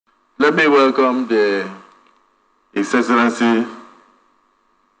Let me welcome His Excellency,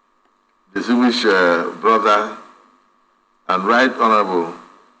 distinguished brother and Right Honorable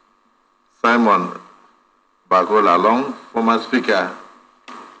Simon Bako Lalong, former Speaker,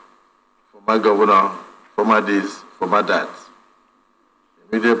 former Governor, former this, former that,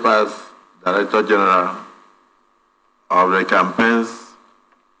 immediate past Director General of the campaigns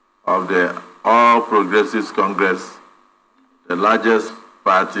of the All Progressives Congress, the largest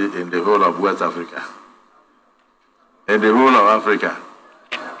party in the whole of West Africa, in the whole of Africa,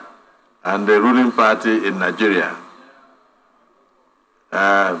 and the ruling party in Nigeria.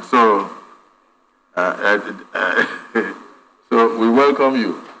 So we welcome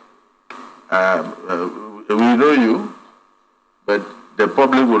you. We know you, but the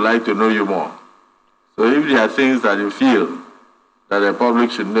public would like to know you more. So if there are things that you feel that the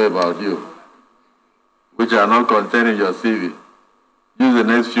public should know about you, which are not contained in your CV, use the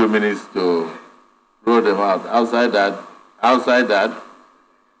next few minutes to roll them out. Outside that,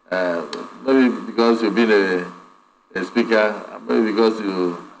 maybe because you've been a speaker, maybe because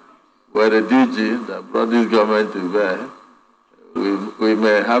you were the DG that brought this government to bear, we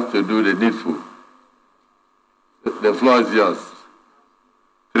may have to do the needful. The floor is yours.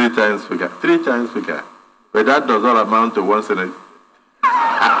 3 times speaker. 3 times speaker. But that does not amount to 1 Senate.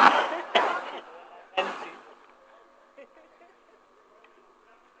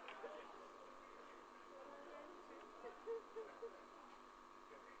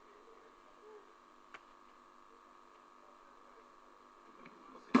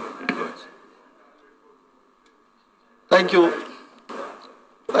 Thank you.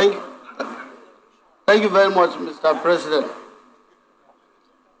 Thank you very much, Mr. President.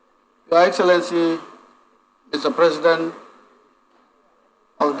 Your Excellency, Mr. President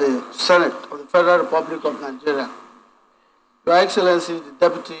of the Senate of the Federal Republic of Nigeria, Your Excellency, the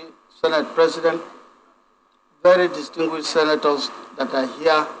Deputy Senate President, very distinguished senators that are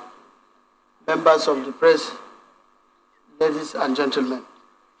here, members of the press, ladies and gentlemen,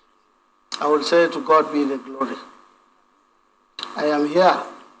 I will say to God be the glory. I am here,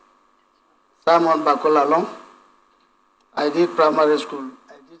 Simon Bako Lalong. I did primary school,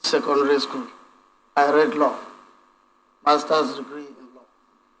 I did secondary school, I read law, master's degree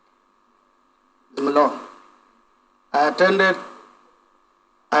in law. I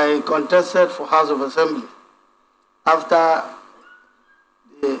contested for House of Assembly. After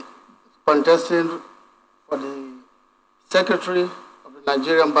the contesting for the Secretary of the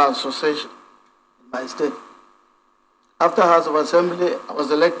Nigerian Bar Association in my state. After House of Assembly, I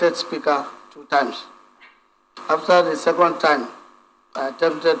was elected Speaker 2 times. After the second time, I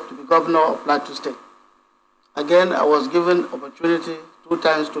attempted to be Governor of Plateau State. Again, I was given opportunity 2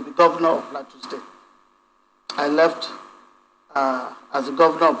 times to be Governor of Plateau State. I left as the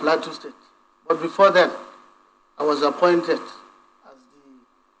Governor of Plateau State. But before then, I was appointed as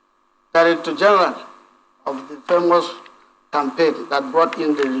the Director General of the famous campaign that brought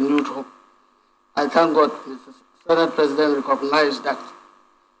in the renewed hope. I thank God, Mr. Senate President recognized that.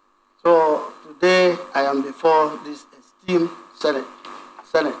 So today I am before this esteemed Senate.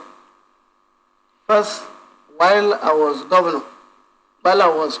 First, while I was Governor, while I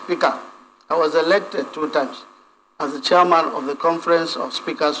was Speaker, I was elected 2 times as the Chairman of the Conference of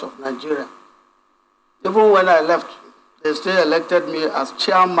Speakers of Nigeria. Even when I left, they still elected me as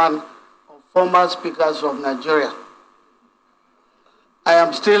Chairman of former Speakers of Nigeria. I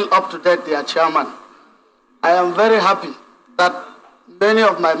am still up to date, their Chairman. I am very happy that many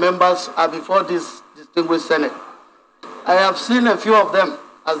of my members are before this distinguished Senate. I have seen a few of them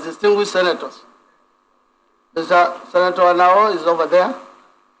as distinguished senators. Mr. Senator Anao is over there.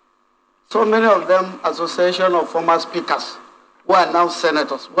 So many of them, association of former speakers, who are now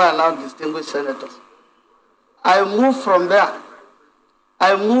senators, who are now distinguished senators. I moved from there.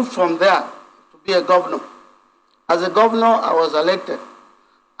 To be a governor. As a governor, I was elected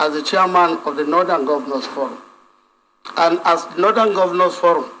as the chairman of the Northern Governors Forum. And as the Northern Governors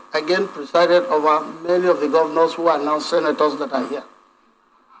Forum, again presided over many of the governors who are now senators that are here.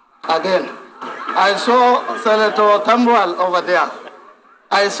 Again, I saw Senator Tambuwal over there.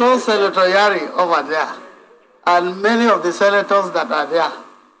 I saw Senator Yari over there. And many of the senators that are there,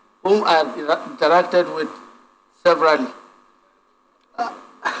 whom I interacted with severally.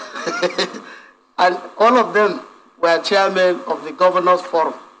 And all of them were chairmen of the Governors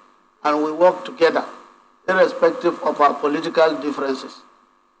Forum. And we worked together, irrespective of our political differences.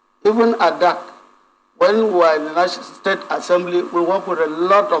 Even at that, when we were in the National State Assembly, we worked with a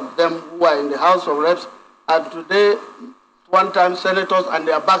lot of them who are in the House of Reps, and today, one-time senators, and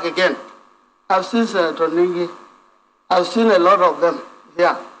they are back again. I've seen Senator Ningi. I've seen a lot of them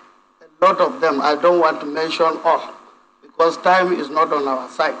here. a lot of them. I don't want to mention all because time is not on our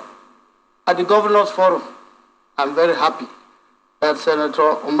side. At the Governors Forum, I'm very happy that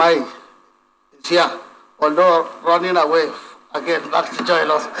Senator Omai is here, although running away again back to join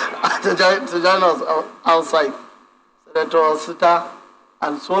us, to join us outside. Senator Osita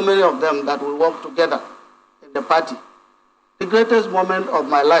and so many of them that will work together in the party. The greatest moment of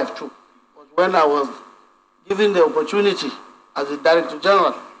my life too was when I was given the opportunity as the Director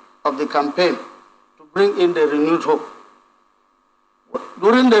General of the campaign to bring in the renewed hope.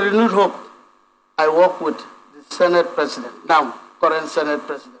 During the renewed hope, I worked with the Senate President, now current Senate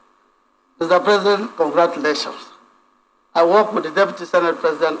President. Mr. President, congratulations. I worked with the Deputy Senate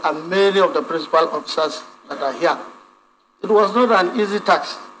President and many of the principal officers that are here. It was not an easy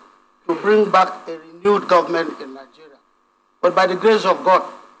task to bring back a renewed government in Nigeria. But by the grace of God,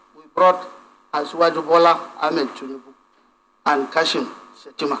 we brought Asiwaju Bola Ahmed Tinubu and Kashim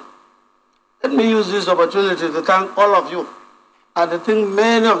Shettima. Let me use this opportunity to thank all of you and to thank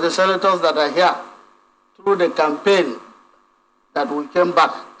many of the senators that are here through the campaign that we came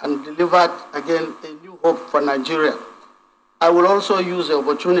back and delivered again a new hope for Nigeria. I will also use the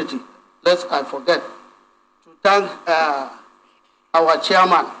opportunity, lest I forget, to thank our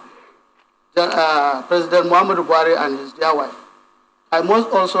chairman, President Muhammadu Buhari and his dear wife. I must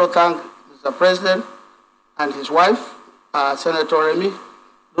also thank Mr. President and his wife, Senator Remy,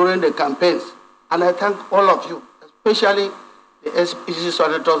 during the campaigns. And I thank all of you, especially the SPC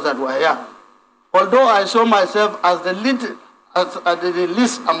senators that were here. Although I saw myself as the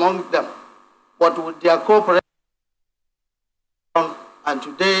least among them, but with their cooperation, and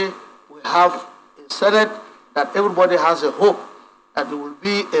today we have a Senate that everybody has a hope that it will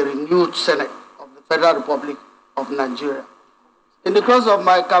be a renewed Senate of the Federal Republic of Nigeria. In the course of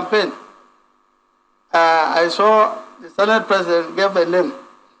my campaign, I saw the Senate President gave a name.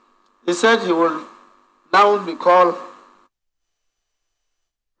 He said he will now be called,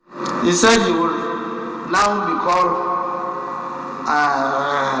 yes,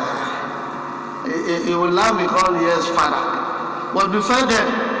 Father. But before that,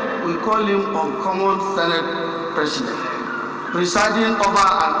 we call him Uncommon Senate President, presiding over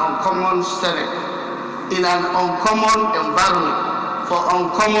an uncommon Senate in an uncommon environment for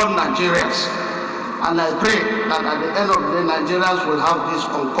uncommon Nigerians. And I pray that at the end of the day, Nigerians will have this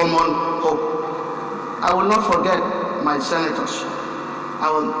uncommon hope. I will not forget my senators. I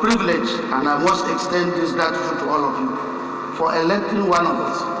was privileged, and I must extend this gratitude to all of you for electing one of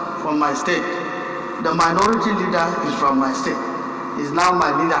us from my state. The minority leader is from my state. He's now my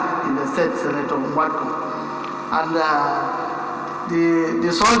leader in the state, Senator Mwatko. And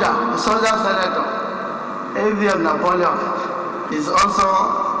the soldier senator, AVM Napoleon, is also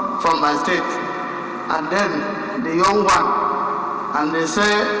from my state. And then the young one, and they say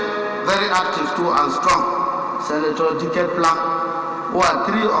very active too and strong, Senator Dicket Plank, who are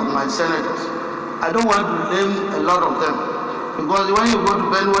three of my senators. I don't want to name a lot of them, because when you go to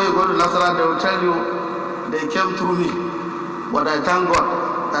Benue, you go to Nasara, they will tell you they came through me. But I thank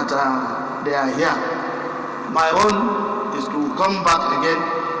God that they are here. My own is to come back again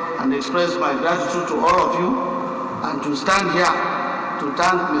and express my gratitude to all of you and to stand here to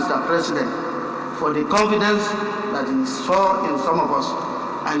thank Mr. President for the confidence that he saw in some of us,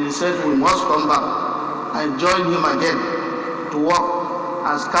 and he said we must come back and join him again to work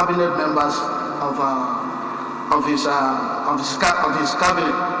as cabinet members of his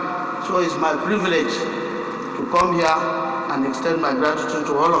cabinet. So it's my privilege to come here and extend my gratitude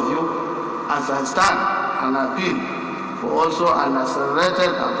to all of you as I stand and appeal for also an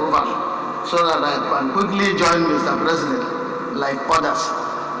accelerated approval so that I can quickly join Mr. President like others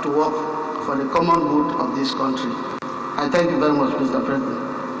to work for the common good of this country. I thank you very much, Mr. President.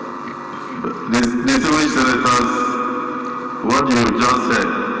 Distinguished senators, what you just said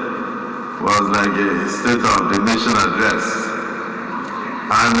was like a State of the Nation address.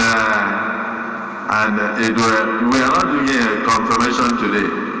 We are not doing a confirmation today,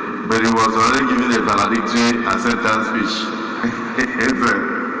 but it was already given a valedictory acceptance speech.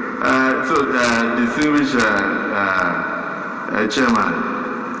 Distinguished Chairman,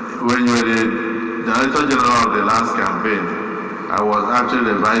 when you were the Director General of the last campaign, I was actually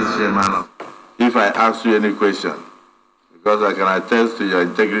the Vice Chairman. If I ask you any question, because I can attest to your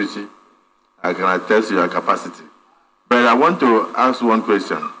integrity, I can attest to your capacity. But I want to ask one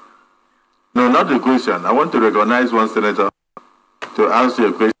question. No, not the question. I want to recognize one senator to ask you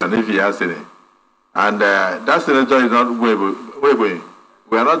a question if he has any. And that senator is not Webwe.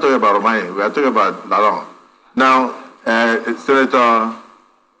 We are not talking about Romani. We are talking about Lalong. Now, Senator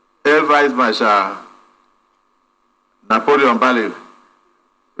Air Vice Marshal Napoleon Bali,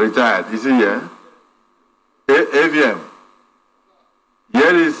 retired. Is he here? AVM.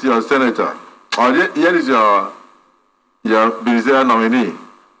 Here is your senator. Or here is your ministerial nominee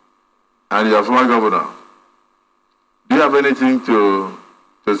and your former governor. Do you have anything to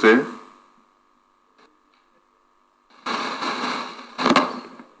say?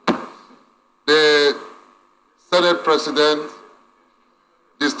 The Senate President,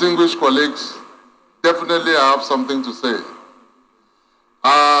 distinguished colleagues, definitely I have something to say.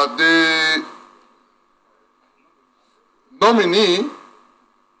 The nominee,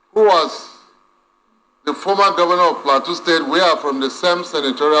 who was the former governor of Plateau State, we are from the same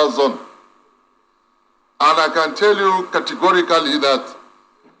senatorial zone. And I can tell you categorically that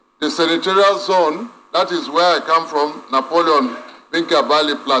the senatorial zone, that is where I come from, Napoleon, Binka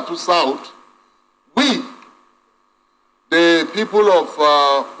Valley, Plateau South, we, the people of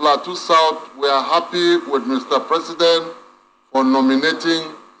Plateau South, we are happy with Mr. President for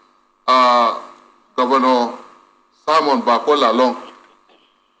nominating Governor Simon Bako Lalong.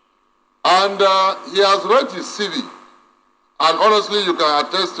 And he has read his CV. And honestly, you can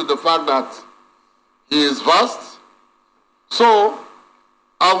attest to the fact that he is vast. So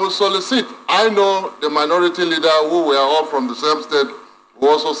I will solicit. I know the minority leader, who we are all from the same state, will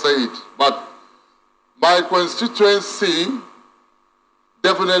also say it. But my constituency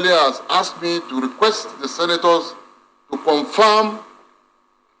definitely has asked me to request the senators to confirm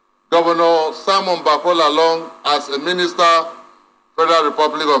Governor Simon Bako Lalong as a minister, Federal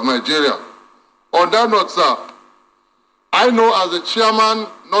Republic of Nigeria. On that note, sir, I know as the chairman,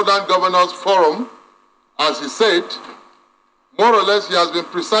 Northern Governors Forum, as he said, more or less he has been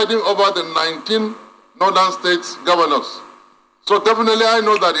presiding over the 19 Northern States governors. So definitely I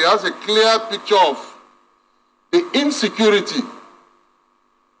know that he has a clear picture of the insecurity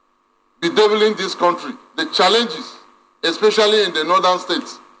bedeviling this country, the challenges, especially in the Northern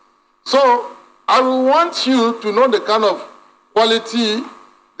States. So I will want you to know the kind of quality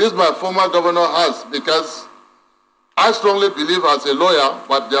this my former governor has, because I strongly believe as a lawyer,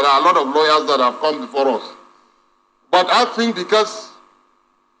 but there are a lot of lawyers that have come before us. But I think because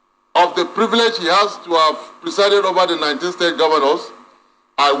of the privilege he has to have presided over the 19 state governors,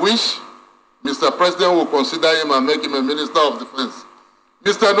 I wish Mr. President will consider him and make him a Minister of Defense.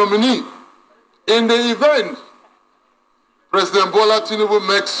 Mr. Nominee, in the event President Bola Tinubu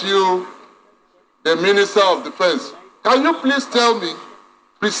makes you the Minister of Defense, can you please tell me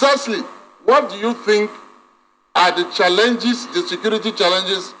precisely what do you think are the challenges, the security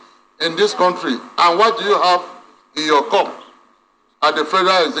challenges in this country, and what do you have in your cup at the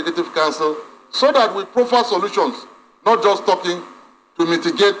Federal Executive Council, so that we proffer solutions, not just talking, to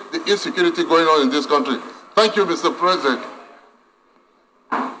mitigate the insecurity going on in this country. Thank you, Mr. President.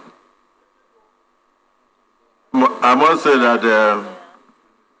 I must say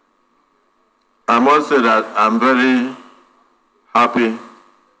that I'm very happy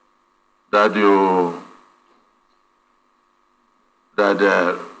that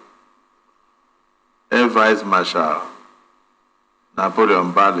Air Vice Marshal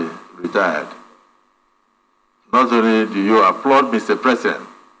Napoleon Bali retired. Not only do you applaud Mr. President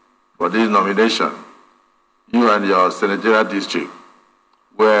for this nomination, you and your senatorial district,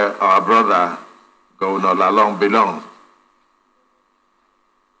 where our brother Governor Lalong belongs,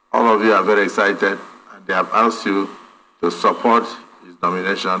 all of you are very excited, and they have asked you to support his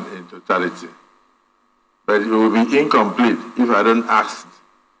nomination in totality. But it will be incomplete if I don't ask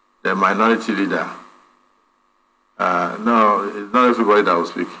the minority leader. No, it's not everybody that will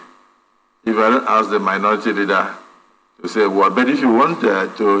speak. If I don't ask the minority leader to say what, but if you want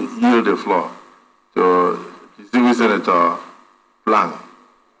to yield the floor to Distinguished Senator Plan,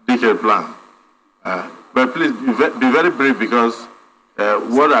 DK Plan, but please be very brief, because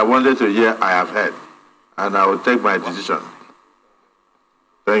what I wanted to hear, I have heard, and I will take my decision.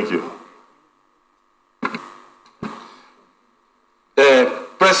 Thank you. The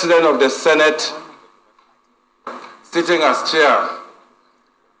President of the Senate, sitting as chair,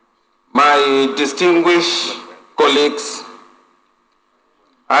 my distinguished colleagues,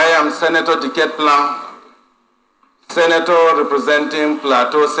 I am Senator Diket Plan, Senator representing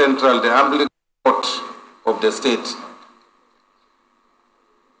Plateau Central, the Anglican Court of the state.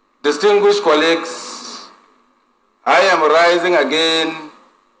 Distinguished colleagues, I am rising again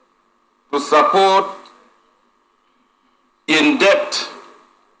to support in depth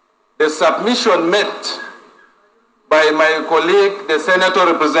the submission made by my colleague, the Senator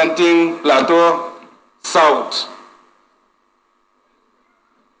representing Plateau South.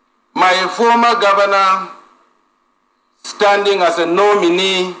 My former governor, standing as a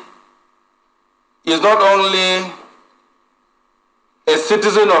nominee, is not only a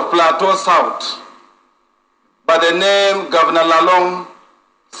citizen of Plateau South, but the name Governor Lalong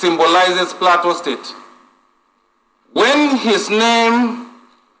symbolizes Plateau State. When his name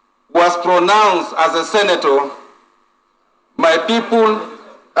was pronounced as a senator, my people,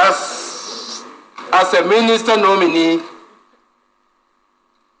 as a minister nominee,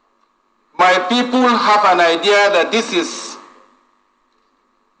 my people have an idea that this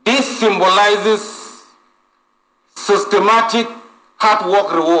symbolizes systematic hard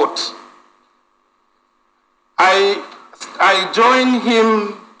work reward. I join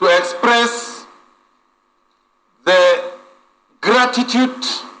him to express the gratitude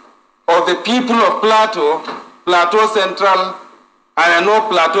of the people of Plateau Central, and I know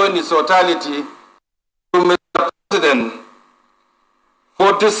Plateau in its totality, to Mr. President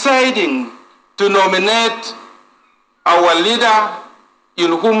for deciding to nominate our leader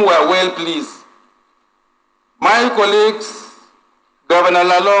in whom we are well pleased. My colleagues, Governor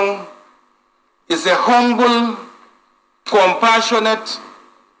Lalong is a humble, compassionate,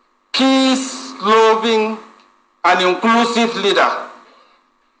 peace-loving, and inclusive leader.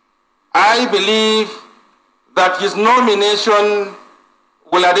 I believe that his nomination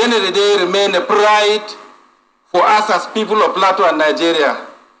will at the end of the day remain a pride for us as people of Plateau and Nigeria.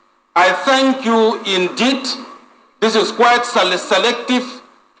 I thank you indeed. This is quite selective.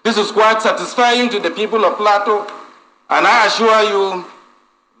 This is quite satisfying to the people of Plateau. And I assure you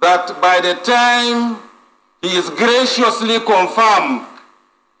that by the time he is graciously confirmed,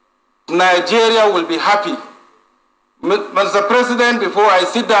 Nigeria will be happy. Mr. President, before I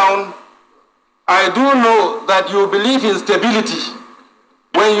sit down, I do know that you believe in stability.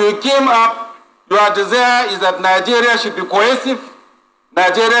 When you came up, your desire is that Nigeria should be cohesive,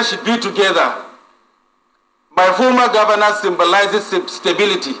 Nigeria should be together. My former governor symbolizes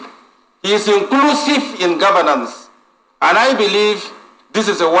stability. He is inclusive in governance. And I believe this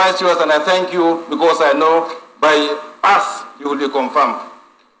is a wise choice, and I thank you because I know by us you will be confirmed.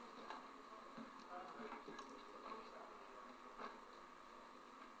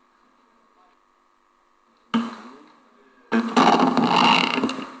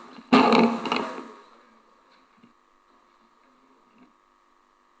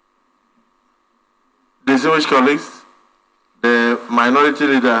 Distinguished colleagues, the minority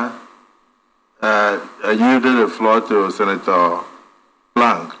leader yielded the floor to Senator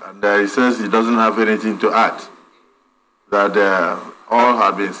Plank, and he says he doesn't have anything to add, that all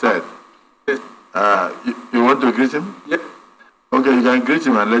have been said. You want to greet him? Yep. Okay, you can greet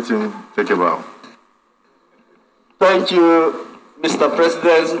him and let him take a bow. Thank you, Mr.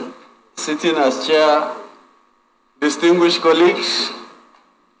 President, sitting as chair, distinguished colleagues.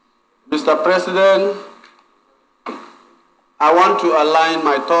 Mr. President, I want to align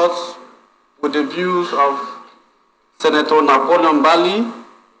my thoughts with the views of Senator Napoleon Bali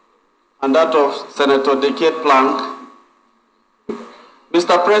and that of Senator Decade Plank.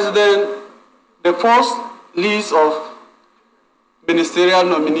 Mr. President, the first list of ministerial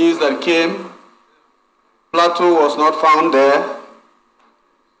nominees that came, Plateau was not found there.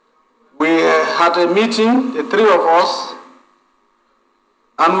 We had a meeting, the three of us,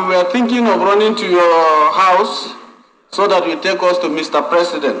 and we were thinking of running to your house so that you take us to Mr.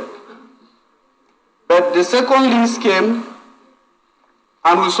 President. But the second list came,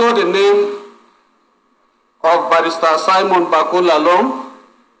 and we saw the name of Barrister Simon Bako Lalong,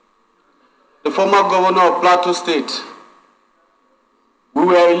 the former governor of Plateau State. We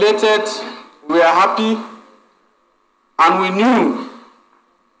were elated, we were happy, and we knew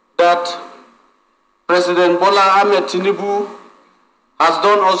that President Bola Ahmed Tinubu has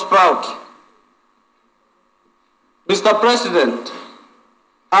done us proud. Mr. President,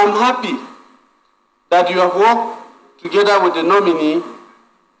 I'm happy that you have worked together with the nominee,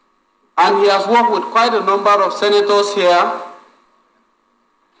 and he has worked with quite a number of senators here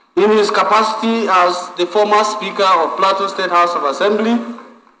in his capacity as the former Speaker of Plateau State House of Assembly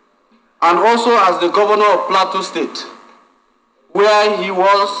and also as the Governor of Plateau State, where he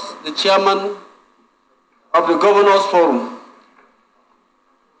was the chairman of the Governors Forum.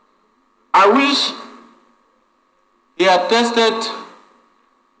 I wish he had tested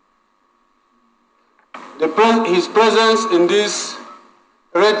his presence in these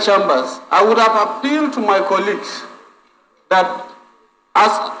red chambers. I would have appealed to my colleagues that,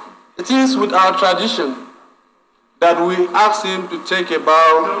 as it is with our tradition, that we ask him to take a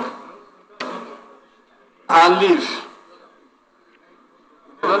bow and leave.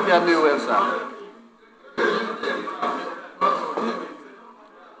 You don't hear me well, sir.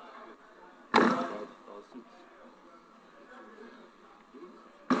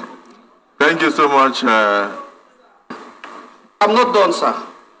 Thank you so much, I'm not done, sir.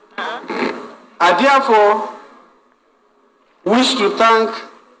 I therefore wish to thank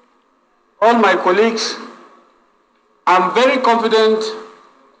all my colleagues. I'm very confident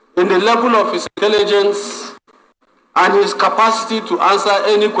in the level of his intelligence and his capacity to answer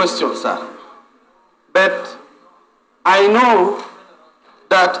any question, sir. But I know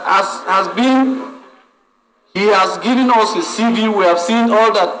that he has given us his CV. We have seen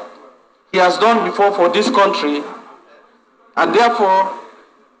all that he has done before for this country. And therefore,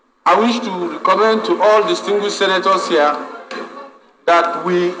 I wish to recommend to all distinguished senators here that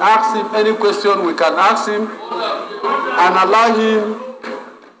we ask him any question we can ask him and allow him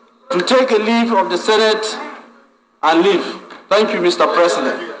to take a leave of the Senate and leave. Thank you, Mr.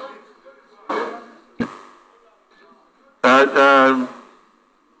 President.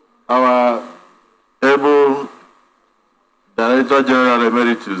 Our able Director General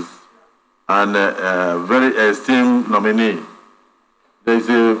Emeritus and very esteemed nominee, there is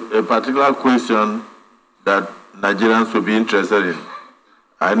a particular question that Nigerians will be interested in.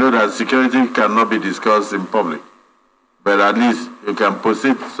 I know that security cannot be discussed in public, but at least you can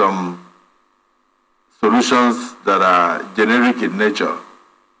posit some solutions that are generic in nature.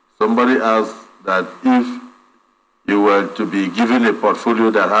 Somebody asked that if you were to be given a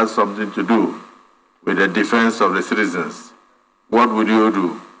portfolio that has something to do with the defense of the citizens, what would you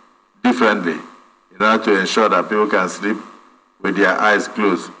do differently in order to ensure that people can sleep with their eyes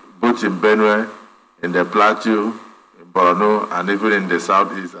closed, both in Benue, in the Plateau, in Borno, and even in the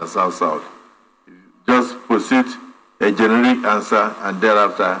southeast and south-south? Just proceed a generic answer, and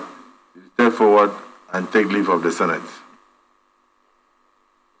thereafter you step forward and take leave of the Senate.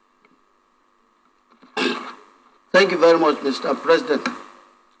 Thank you very much, Mr. President.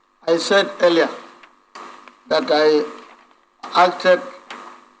 I said earlier that I acted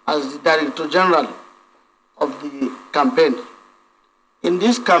as the Director General of the campaign. In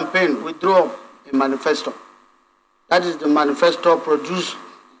this campaign, we drew up a manifesto. That is the manifesto produced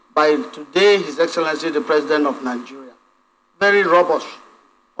by today His Excellency the President of Nigeria. Very robust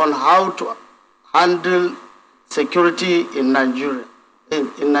on how to handle security in Nigeria.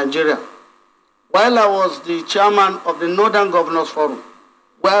 While I was the chairman of the Northern Governors Forum,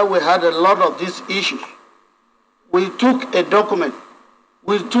 where we had a lot of these issues, we took a document,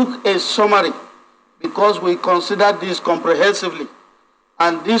 we took a summary, because we considered this comprehensively.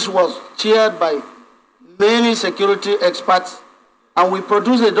 And this was chaired by many security experts, and we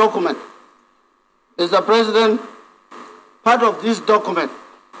produced a document. Mr. President, part of this document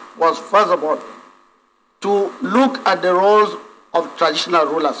was, first of all, to look at the roles of traditional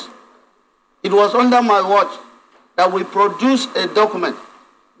rulers. It was under my watch that we produced a document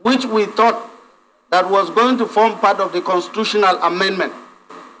which we thought that was going to form part of the constitutional amendment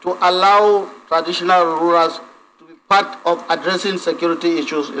to allow traditional rulers to be part of addressing security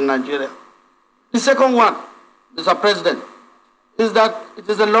issues in Nigeria. The second one, Mr. President, is that it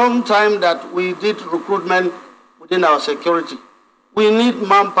is a long time that we did recruitment within our security. We need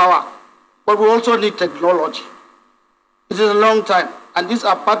manpower, but we also need technology. It is a long time, and these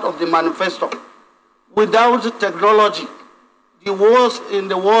are part of the manifesto. Without technology, the wars in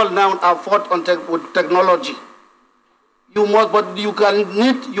the world now are fought on with technology. But you can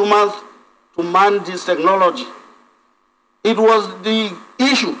need humans to man this technology. It was the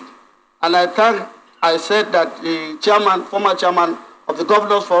issue, and I said that the former chairman of the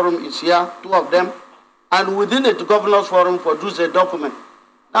Governors Forum is here, two of them, and within the Governors Forum produced a document.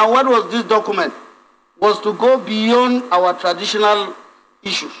 Now, what was this document? Was to go beyond our traditional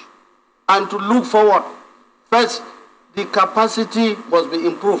issues and to look forward. First, the capacity must be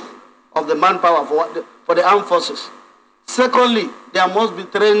improved of the manpower for the armed forces. Secondly, there must be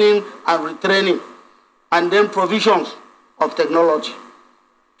training and retraining, and then provisions of technology.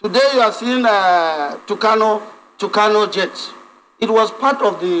 Today you are seeing Tucano jets. It was part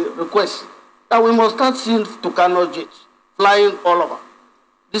of the request that we must start seeing Tucano jets flying all over.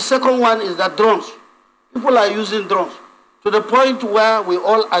 The second one is that drones. People are using drones to the point where we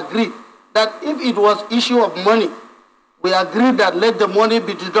all agree that if it was issue of money, we agreed that let the money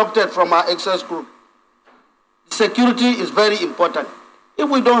be deducted from our excess group. Security is very important. If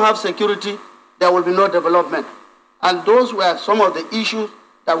we don't have security, there will be no development. And those were some of the issues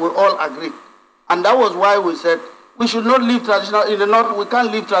that we all agreed. And that was why we said we should not leave traditional, in the North, we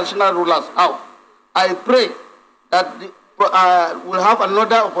can't leave traditional rulers out. I pray that we'll have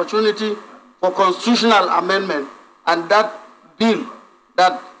another opportunity for constitutional amendment, and that bill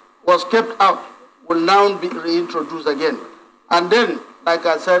that was kept out will now be reintroduced again. And then, like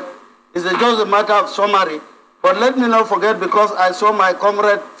I said, it's just a matter of summary. But let me not forget, because I saw my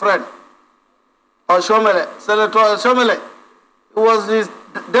comrade friend, Senator Oshomele, He was the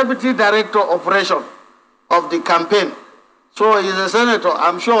deputy director of operation of the campaign. So he's a senator.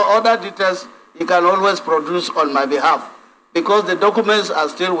 I'm sure other details he can always produce on my behalf because the documents are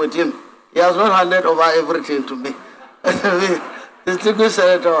still with him. He has not handed over everything to me. Distinguished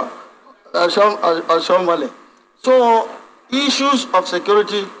Senator Oshomole. So issues of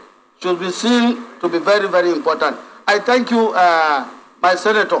security should be seen to be very, very important. I thank you, my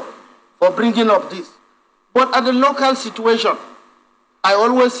senator, for bringing up this. But at the local situation, I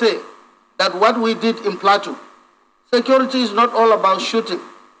always say that what we did in Plateau, security is not all about shooting.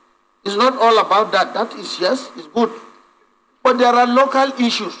 It's not all about that. That is, yes, it's good. But there are local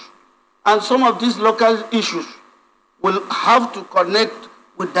issues, and some of these local issues will have to connect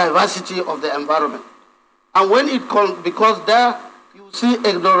with diversity of the environment. And when it comes, because there you see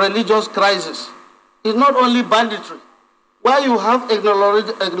ethno-religious crisis, it's not only banditry. Where you have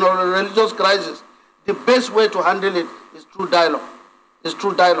ethno-religious crisis, the best way to handle it is through dialogue. It's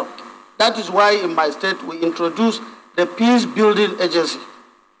through dialogue. That is why in my state we introduced the Peace Building Agency.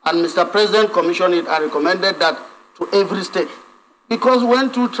 And Mr. President commissioned it and recommended that to every state. Because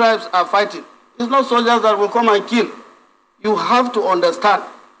when two tribes are fighting, it's not soldiers that will come and kill. You have to understand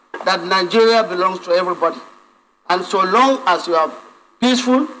that Nigeria belongs to everybody. And so long as you are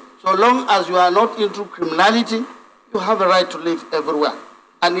peaceful, so long as you are not into criminality, you have a right to live everywhere.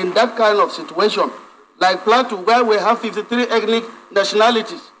 And in that kind of situation, like Plateau, where we have 53 ethnic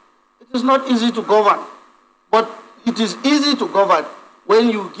nationalities, it is not easy to govern. But it is easy to govern when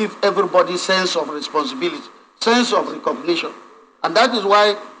you give everybody sense of responsibility, sense of recognition. And that is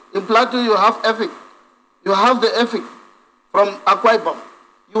why in Plateau you have Efik. You have the Efik from Akwa Ibom.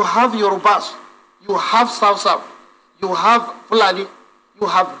 You have Yorubas. You have South-South. You have Fulani. You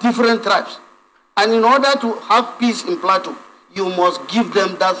have different tribes. And in order to have peace in Plateau, you must give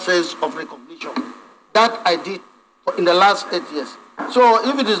them that sense of recognition. That I did in the last 8 years. So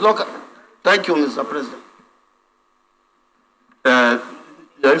if it is local, thank you, Mr. President.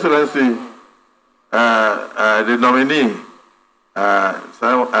 Your Excellency, the nominee, I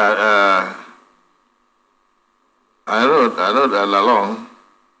know that Lalong,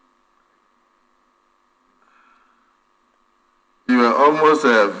 you were almost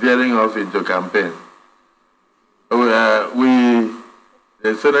veering off into campaign.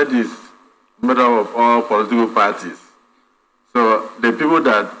 The Senate is made up of all political parties. So the people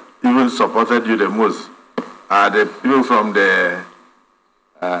that even supported you the most are the people from the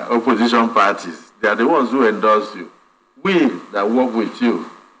opposition parties. They are the ones who endorse you. We that work with you,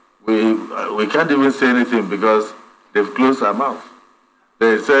 we can't even say anything because they've closed our mouth.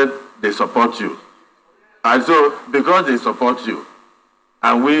 They said they support you. And so because they support you,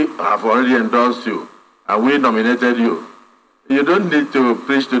 and we have already endorsed you, and we nominated you, you don't need to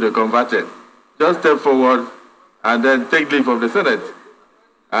preach to the converted. Just step forward and then take leave of the Senate.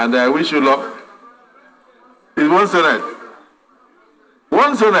 And I wish you luck. It's one Senate.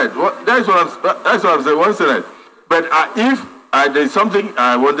 One Senate. That's what I'm saying, one Senate. But if there's something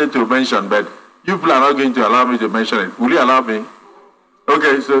I wanted to mention, but you people are not going to allow me to mention it. Will you allow me?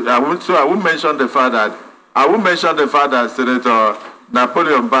 Okay, so I won't mention the fact that Senator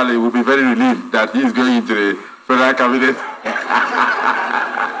Napoleon Bali will be very relieved that he is going into the federal cabinet.